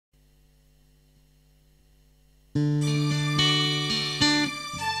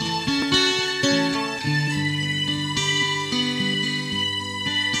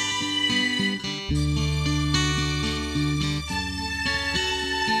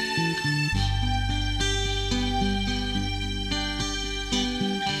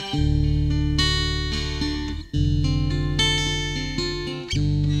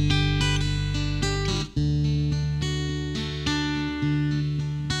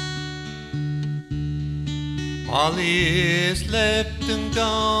all is left and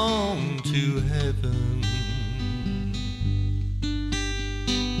gone to heaven.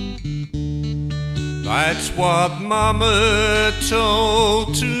 That's what Mama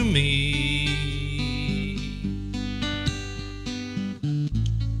told to me.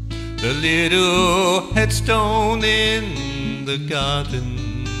 The little headstone in the garden,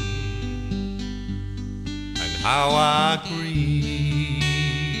 and how I grieve.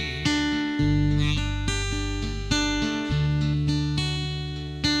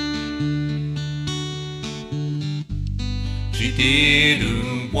 She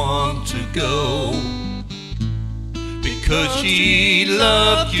didn't want to go because she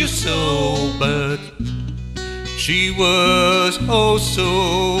loved you so, but she was oh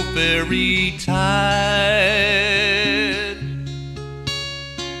so very tired.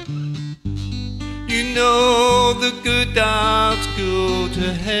 You know the good dogs go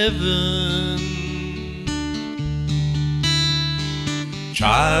to heaven.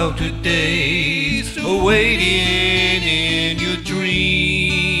 Childhood days awaiting in your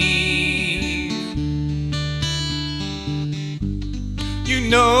dreams. You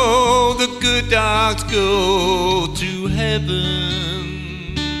know the good dogs go to heaven.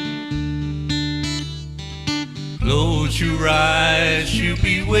 Close your eyes, she'll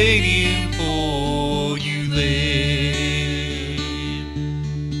be waiting for you there.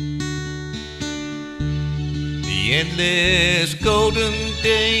 The endless golden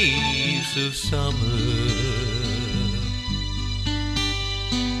days of summer,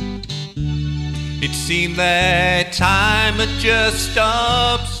 it seemed that time had just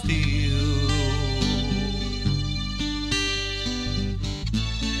stopped still.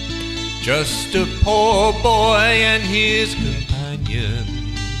 Just a poor boy and his companion,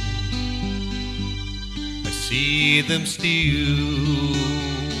 I see them still.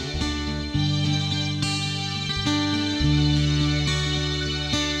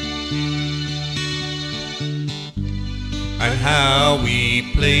 And how we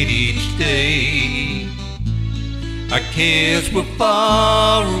played each day, our cares were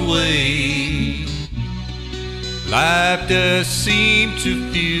far away. Life does seem to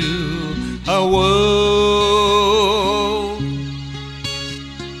fill our world.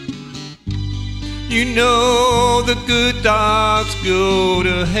 You know the good dogs go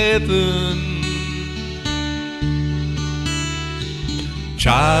to heaven.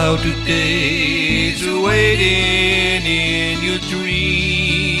 Childhood days are waiting in your dreams.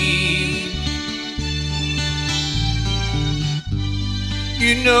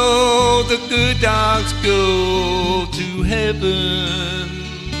 You know the good dogs go to heaven.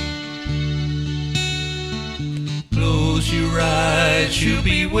 Close your eyes, you'll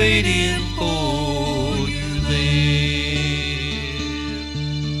be waiting for you there.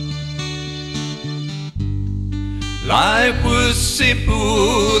 Life was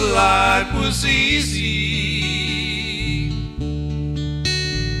simple, life was easy.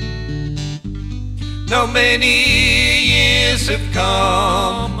 Now many years have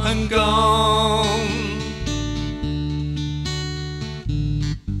come and gone.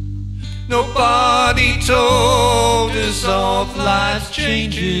 Nobody told us of life's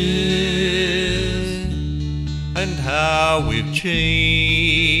changes and how we've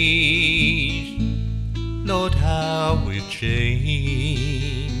changed. Lord, how we've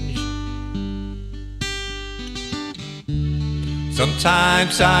changed.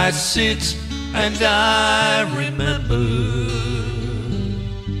 Sometimes I sit and I remember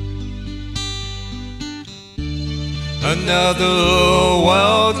another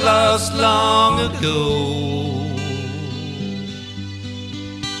world lost long ago.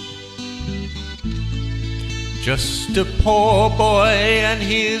 Just a poor boy and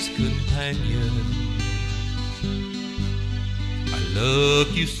his companion. I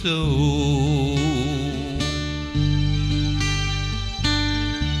love you so.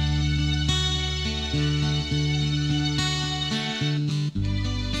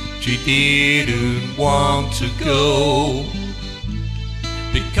 She didn't want to go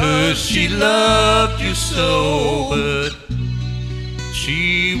because she loved you so, but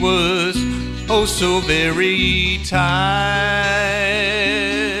she was oh so very tired.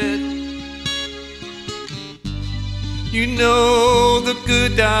 You know the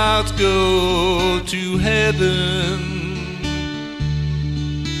good dogs go to heaven.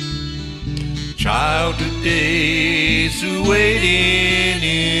 Childhood days are waiting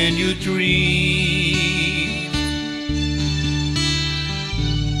in your dreams.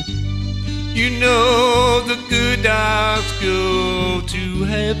 You know the good dogs go to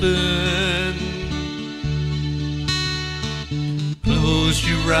heaven. Close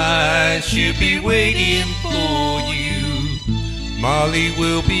your eyes, she'll be waiting for you. Molly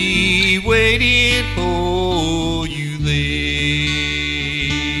will be waiting for you.